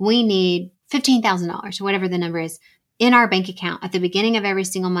know we need $15,000, whatever the number is, in our bank account at the beginning of every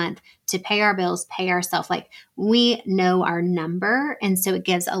single month to pay our bills, pay ourselves. Like, we know our number. And so it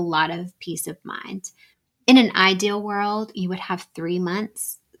gives a lot of peace of mind. In an ideal world, you would have 3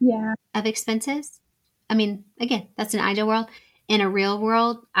 months of expenses. I mean, again, that's an ideal world. In a real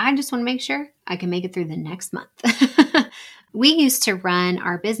world, I just want to make sure I can make it through the next month. We used to run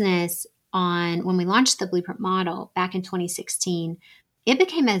our business on, when we launched the Blueprint model back in 2016, it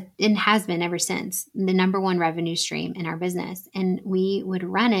became and has been ever since, the number one revenue stream in our business. And we would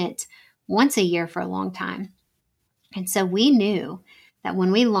run it once a year for a long time. And so we knew that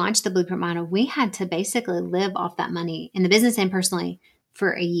when we launched the Blueprint model, we had to basically live off that money in the business and personally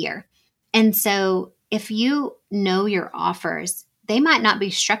for a year. And so if you know your offers, they might not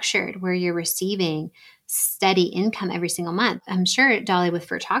be structured where you're receiving steady income every single month. I'm sure, Dolly, with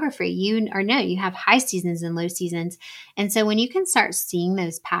photography, you have high seasons and low seasons. And so when you can start seeing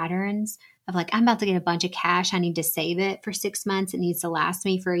those patterns of like, I'm about to get a bunch of cash, I need to save it for 6 months, it needs to last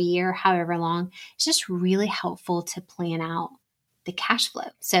me for a year, however long, it's just really helpful to plan out the cash flow.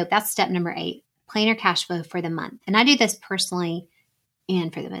 So that's step number 8, plan your cash flow for the month. And I do this personally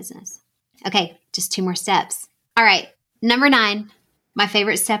and for the business. Okay, just 2 more steps. All right, number 9, my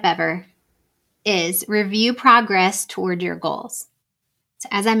favorite step ever, is review progress toward your goals. So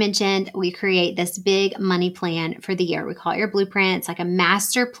as I mentioned, we create this big money plan for the year. We call it your blueprint. It's like a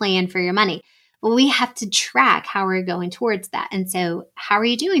master plan for your money. But we have to track how we're going towards that. And so how are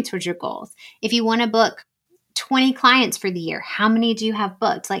you doing towards your goals? If you want to book 20 clients for the year, how many do you have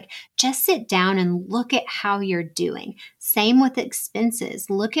booked? Like, just sit down and look at how you're doing. Same with expenses.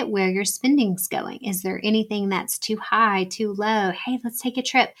 Look at where your spending's going. Is there anything that's too high, too low? Hey, let's take a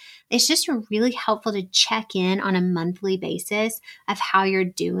trip. It's just really helpful to check in on a monthly basis of how you're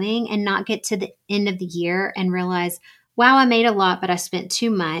doing and not get to the end of the year and realize, wow, I made a lot, but I spent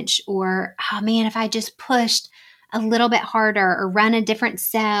too much. Or, oh man, if I just pushed a little bit harder or run a different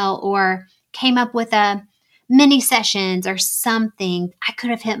sale or came up with a mini sessions or something, I could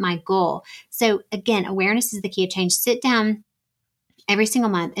have hit my goal. So again, awareness is the key of change. Sit down every single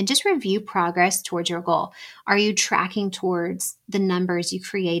month and just review progress towards your goal. Are you tracking towards the numbers you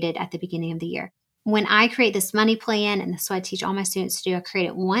created at the beginning of the year? When I create this money plan, and this is what I teach all my students to do, I create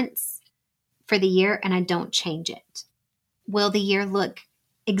it once for the year and I don't change it. Will the year look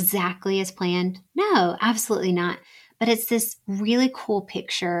exactly as planned? No, absolutely not. But it's this really cool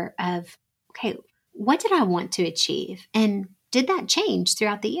picture of, okay, what did I want to achieve? And did that change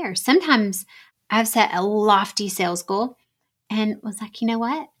throughout the year? Sometimes I've set a lofty sales goal and was like, you know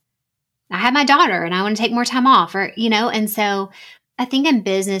what? I have my daughter and I want to take more time off, or, and so I think in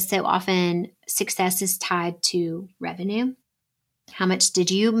business, so often success is tied to revenue. How much did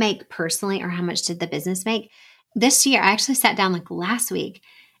you make personally, or how much did the business make? This year, I actually sat down like last week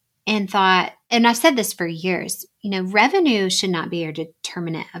and thought, and I've said this for years, revenue should not be your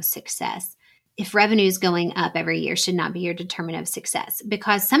determinant of success. If revenue is going up every year, should not be your determinant of success,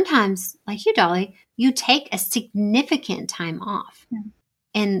 because sometimes, like you, Dolly, you take a significant time off,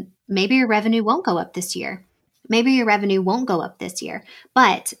 and maybe your revenue won't go up this year. Maybe your revenue won't go up this year,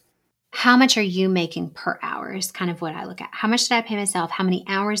 but how much are you making per hour is kind of what I look at. How much did I pay myself? How many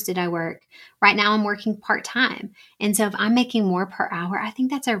hours did I work? Right now I'm working part-time. And so if I'm making more per hour, I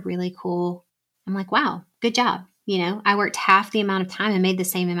think that's a really cool, I'm like, wow, good job. I worked half the amount of time and made the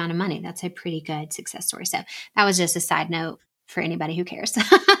same amount of money. That's a pretty good success story. So that was just a side note for anybody who cares.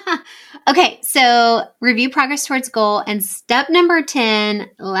 Okay. So review progress towards goal. And step number 10,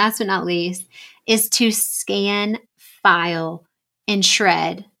 last but not least, is to scan, file, and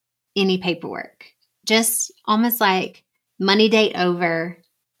shred any paperwork. Just almost like money date over,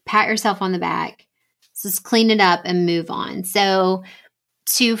 pat yourself on the back, just clean it up and move on. So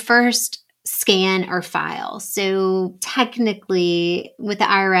to first scan or file. So technically with the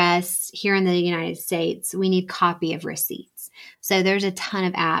IRS here in the United States, we need copy of receipts. So there's a ton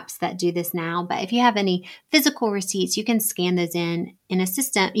of apps that do this now, but if you have any physical receipts, you can scan those in a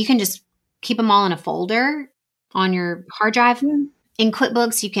system. You can just keep them all in a folder on your hard drive. Yeah. In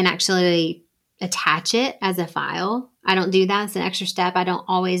QuickBooks, you can actually attach it as a file. I don't do that. It's an extra step. I don't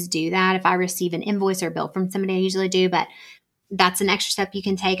always do that. If I receive an invoice or a bill from somebody, I usually do, but that's an extra step you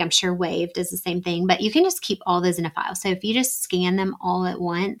can take. I'm sure Wave does the same thing, but you can just keep all those in a file. So if you just scan them all at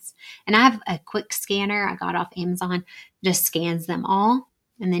once, and I have a quick scanner I got off Amazon, just scans them all,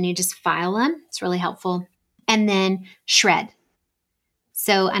 and then you just file them. It's really helpful. And then shred.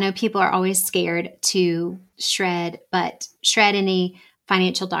 So I know people are always scared to shred, but shred any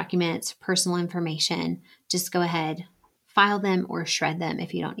financial documents, personal information, just go ahead, file them or shred them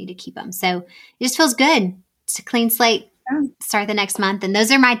if you don't need to keep them. So it just feels good. It's a clean slate. Start the next month. And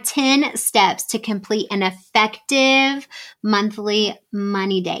those are my 10 steps to complete an effective monthly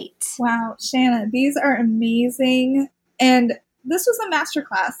money date. Wow, Shanna, these are amazing. And this was a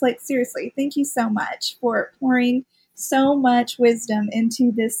masterclass. Like, seriously, thank you so much for pouring so much wisdom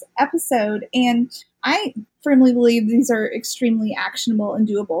into this episode. And I firmly believe these are extremely actionable and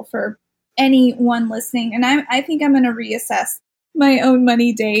doable for anyone listening. And I think I'm going to reassess my own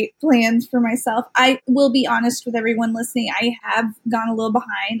money date plans for myself. I will be honest with everyone listening. I have gone a little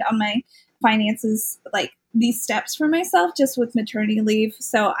behind on my finances, like these steps for myself, just with maternity leave.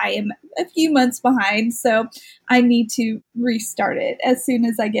 So I am a few months behind. So I need to restart it as soon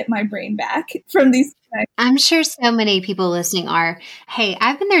as I get my brain back from these. I'm sure so many people listening are, hey,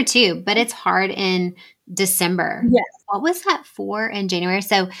 I've been there too, but it's hard in December. Yes. What was that for in January?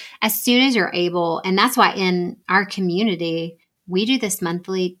 So as soon as you're able, and that's why in our community, we do this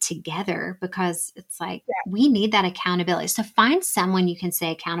monthly together, because it's like, we need that accountability. So find someone you can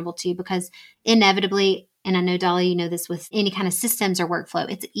stay accountable to, because inevitably, and I know, Dolly, you know this with any kind of systems or workflow,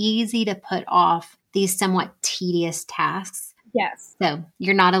 it's easy to put off these somewhat tedious tasks. Yes. So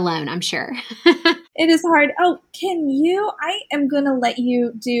you're not alone, I'm sure. It is hard. Oh, I am going to let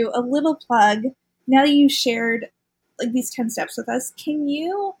you do a little plug. Now that you shared like these 10 steps with us, can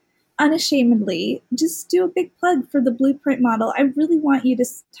you unashamedly just do a big plug for the blueprint model? I really want you to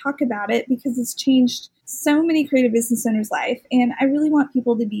talk about it, because it's changed so many creative business owners' life, and I really want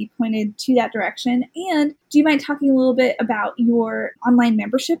people to be pointed to that direction. And do you mind talking a little bit about your online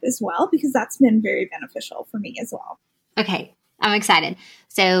membership as well? Because that's been very beneficial for me as well. Okay. I'm excited.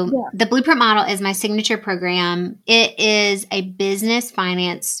 So the Blueprint Model is my signature program. It is a business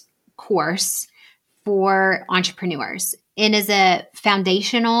finance course for entrepreneurs. It is a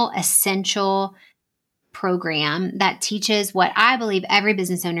foundational, essential program that teaches what I believe every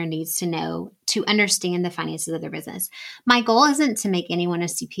business owner needs to know to understand the finances of their business. My goal isn't to make anyone a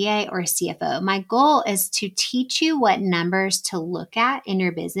CPA or a CFO. My goal is to teach you what numbers to look at in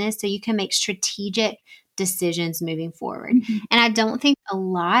your business so you can make strategic decisions moving forward. Mm-hmm. And I don't think a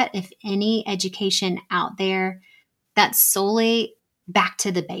lot, if any, education out there that's solely back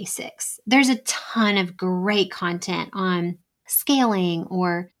to the basics. There's a ton of great content on scaling,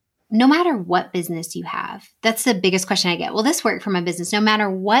 or no matter what business you have. That's the biggest question I get. Will this work for my business? No matter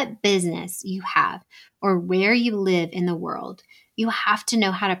what business you have or where you live in the world, you have to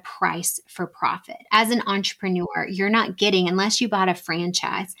know how to price for profit. As an entrepreneur, you're not getting, unless you bought a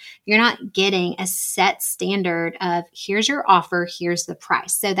franchise, you're not getting a set standard of here's your offer, here's the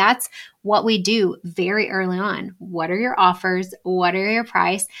price. So that's what we do very early on. What are your offers? What are your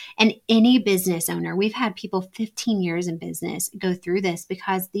price? And any business owner, we've had people 15 years in business go through this,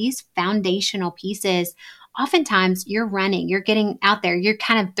 because these foundational pieces, oftentimes you're running, you're getting out there, you're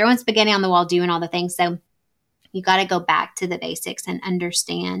kind of throwing spaghetti on the wall, doing all the things. So You got to go back to the basics and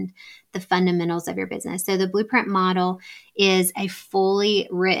understand the fundamentals of your business. So the Blueprint model is a fully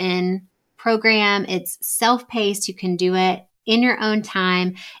written program. It's self-paced. You can do it in your own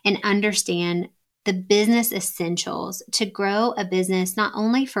time and understand the business essentials to grow a business, not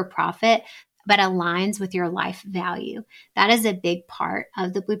only for profit, but aligns with your life value. That is a big part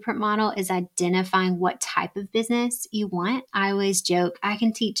of the Blueprint model, is identifying what type of business you want. I always joke, I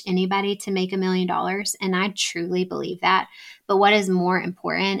can teach anybody to make $1 million, and I truly believe that. But what is more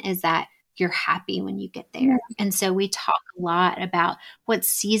important is that you're happy when you get there. Yeah. And so we talk a lot about what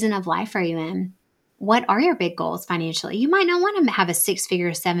season of life are you in? What are your big goals financially? You might not want to have a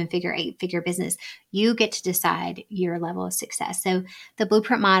 6-figure, 7-figure, 8-figure business. You get to decide your level of success. So the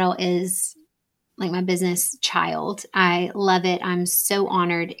Blueprint model is like my business child. I love it. I'm so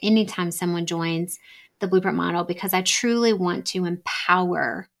honored anytime someone joins the Blueprint model, because I truly want to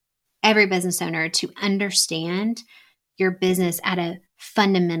empower every business owner to understand your business at a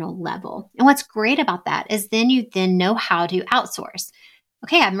fundamental level. And what's great about that is then you then know how to outsource.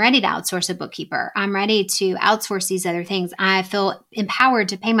 Okay, I'm ready to outsource a bookkeeper. I'm ready to outsource these other things. I feel empowered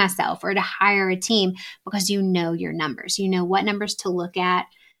to pay myself or to hire a team, because you know your numbers. You know what numbers to look at,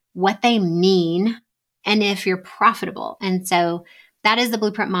 what they mean, and if you're profitable. And so that is the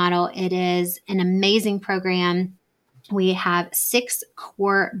Blueprint model. It is an amazing program. We have 6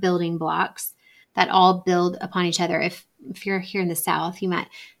 core building blocks that all build upon each other. If you're here in the South, you might,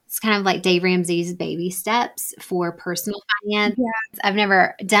 it's kind of like Dave Ramsey's baby steps for personal finance. Yeah. I've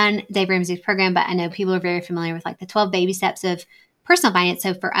never done Dave Ramsey's program, but I know people are very familiar with like the 12 baby steps of personal finance.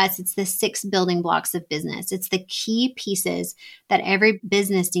 So for us, it's the 6 building blocks of business. It's the key pieces that every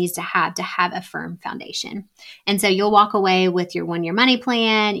business needs to have a firm foundation. And so you'll walk away with your 1-year money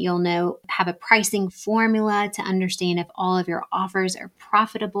plan. You'll have a pricing formula to understand if all of your offers are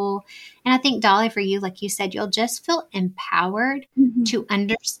profitable. And I think, Dolly, for you, like you said, you'll just feel empowered to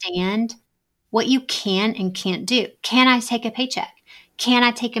understand what you can and can't do. Can I take a paycheck? Can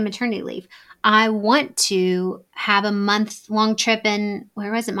I take a maternity leave? I want to have a month-long trip in,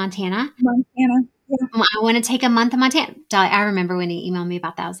 where was it, Montana? Montana. Yeah. I want to take a month in Montana. Dolly, I remember when he emailed me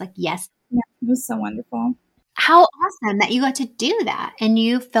about that. I was like, yes. Yeah, it was so wonderful. How awesome that you got to do that and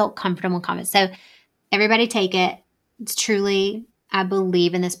you felt comfortable and confident. So everybody take it. It's truly, I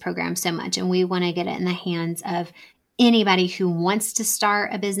believe in this program so much, and we want to get it in the hands of anybody who wants to start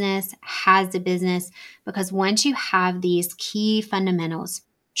a business, has a business, because once you have these key fundamentals,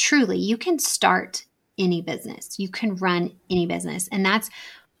 truly, you can start any business. You can run any business. And that's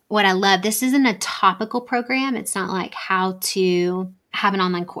what I love. This isn't a topical program. It's not like how to have an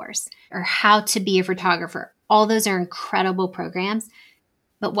online course or how to be a photographer. All those are incredible programs.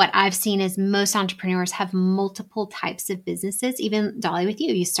 But what I've seen is most entrepreneurs have multiple types of businesses. Even Dolly, with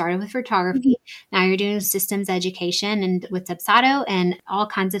you started with photography. Now you're doing systems education and with Dubsado and all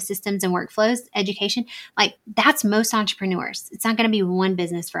kinds of systems and workflows education. Like, that's most entrepreneurs. It's not going to be one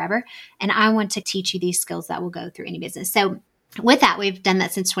business forever. And I want to teach you these skills that will go through any business. So with that, we've done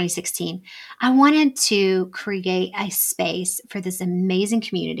that since 2016. I wanted to create a space for this amazing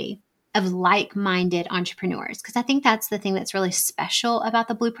community of like-minded entrepreneurs, because I think that's the thing that's really special about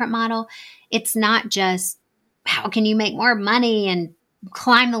the Blueprint model. It's not just how can you make more money and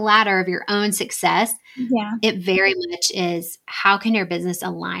climb the ladder of your own success. Yeah. It very much is how can your business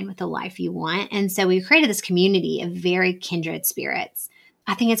align with the life you want. And so we created this community of very kindred spirits.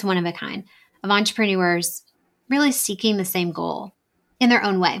 I think it's one of a kind of entrepreneurs really seeking the same goal in their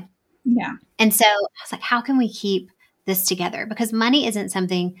own way. Yeah. And so I was like, how can we keep this together? Because money isn't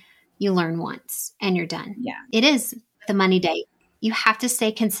something you learn once and you're done. Yeah. It is the money date. You have to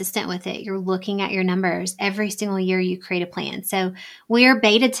stay consistent with it. You're looking at your numbers every single year. You create a plan. So we are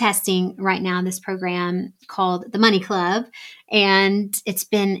beta testing right now this program called the Money Club, and it's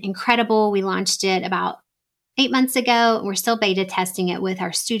been incredible. We launched it about 8 months ago. We're still beta testing it with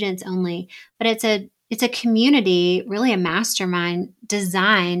our students only, but it's a community, really a mastermind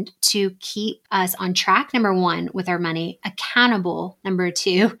designed to keep us on track, number 1, with our money, accountable, number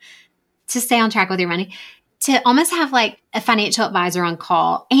 2, to stay on track with your money, to almost have like a financial advisor on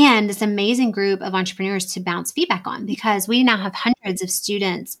call, and this amazing group of entrepreneurs to bounce feedback on, because we now have hundreds of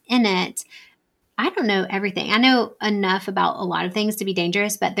students in it. I don't know everything. I know enough about a lot of things to be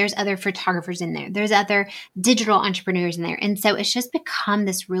dangerous, but there's other photographers in there. There's other digital entrepreneurs in there. And so it's just become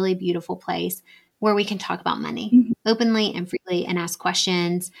this really beautiful place where we can talk about money openly and freely and ask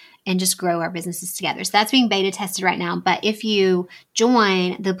questions and just grow our businesses together. So that's being beta tested right now. But if you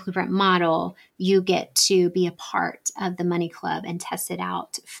join the Blueprint model, you get to be a part of the Money Club and test it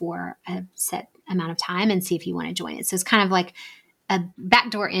out for a set amount of time and see if you want to join it. So it's kind of like a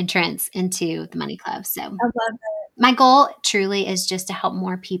backdoor entrance into the Money Club. So I love it. my goal truly is just to help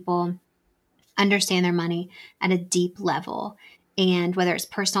more people understand their money at a deep level. And whether it's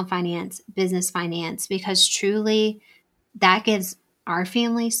personal finance, business finance, because truly that gives our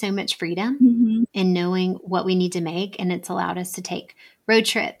family so much freedom Mm-hmm. in knowing what we need to make. And it's allowed us to take road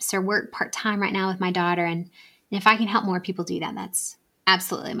trips or work part-time right now with my daughter. And if I can help more people do that, that's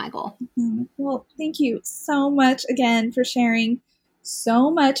absolutely my goal. Well, thank you so much again for sharing so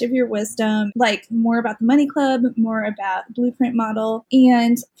much of your wisdom, like more about the Money Club, more about Blueprint Model.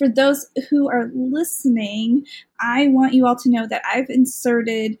 And for those who are listening, I want you all to know that I've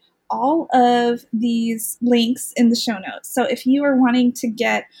inserted all of these links in the show notes. So if you are wanting to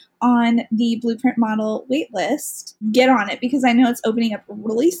get on the Blueprint Model waitlist, get on it, because I know it's opening up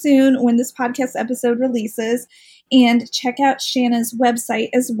really soon when this podcast episode releases. And check out Shanna's website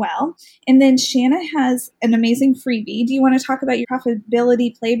as well. And then Shanna has an amazing freebie. Do you want to talk about your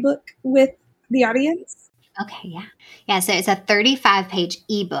profitability playbook with the audience? Okay, yeah. Yeah, so it's a 35-page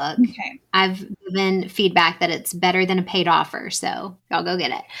ebook. Okay. I've given feedback that it's better than a paid offer, so y'all go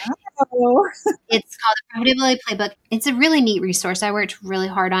get it. Oh. It's called the Profitability Playbook. It's a really neat resource. I worked really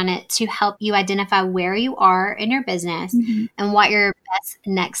hard on it to help you identify where you are in your business and what your best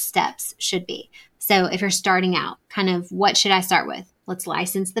next steps should be. So if you're starting out, kind of what should I start with? Let's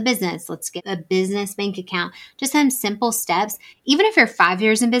license the business. Let's get a business bank account. Just some simple steps. Even if you're 5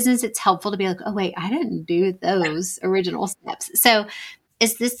 years in business, it's helpful to be like, oh, wait, I didn't do those original steps. So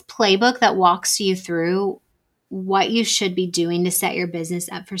it's this playbook that walks you through what you should be doing to set your business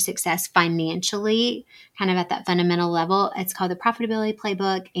up for success financially, kind of at that fundamental level. It's called the Profitability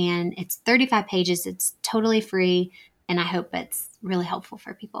Playbook, and it's 35 pages. It's totally free, and I hope it's really helpful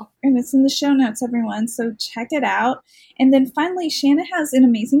for people. And it's in the show notes, everyone. So check it out. And then finally, Shanna has an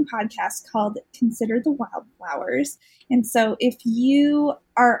amazing podcast called Consider the Wildflowers. And so if you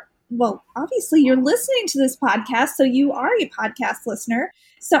are, well, obviously you're listening to this podcast, so you are a podcast listener.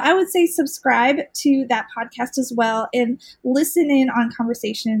 So I would say subscribe to that podcast as well and listen in on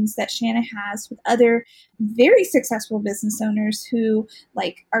conversations that Shanna has with other very successful business owners who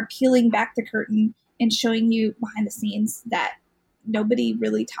are peeling back the curtain and showing you behind the scenes that nobody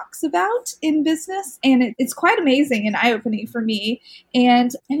really talks about in business. And it's quite amazing and eye-opening for me. And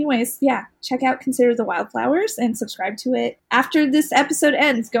anyways, yeah, check out Consider the Wildflowers and subscribe to it. After this episode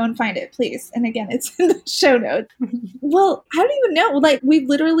ends, go and find it, please. And again, it's in the show notes. Well, I don't even know. We've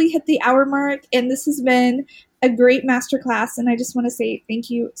literally hit the hour mark, and this has been a great masterclass. And I just want to say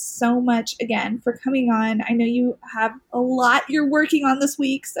thank you so much again for coming on. I know you have a lot you're working on this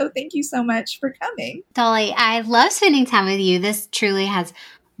week, so thank you so much for coming. Dolly, I love spending time with you. This truly has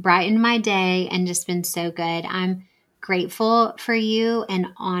brightened my day and just been so good. I'm grateful for you and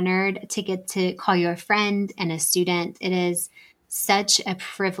honored to get to call you a friend and a student. It is such a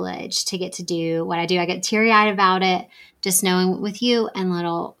privilege to get to do what I do. I get teary-eyed about it, just knowing with you and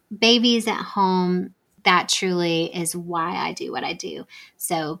little babies at home. That truly is why I do what I do.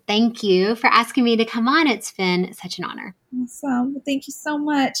 So thank you for asking me to come on. It's been such an honor. Awesome. Well, thank you so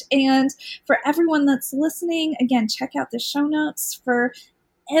much. And for everyone that's listening, again, check out the show notes for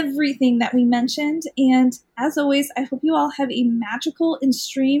everything that we mentioned. And as always, I hope you all have a magical and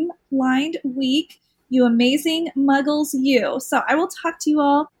streamlined week. You amazing muggles, you. So I will talk to you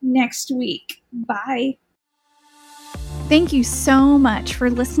all next week. Bye. Thank you so much for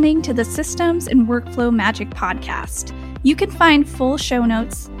listening to the Systems and Workflow Magic podcast. You can find full show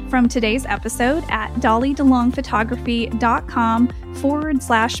notes from today's episode at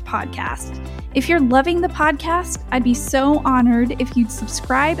dollydelongphotography.com/podcast. If you're loving the podcast, I'd be so honored if you'd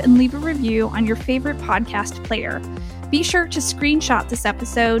subscribe and leave a review on your favorite podcast player. Be sure to screenshot this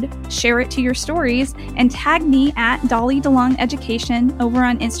episode, share it to your stories, and tag me at Dolly DeLong Education over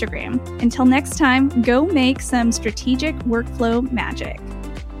on Instagram. Until next time, go make some strategic workflow magic.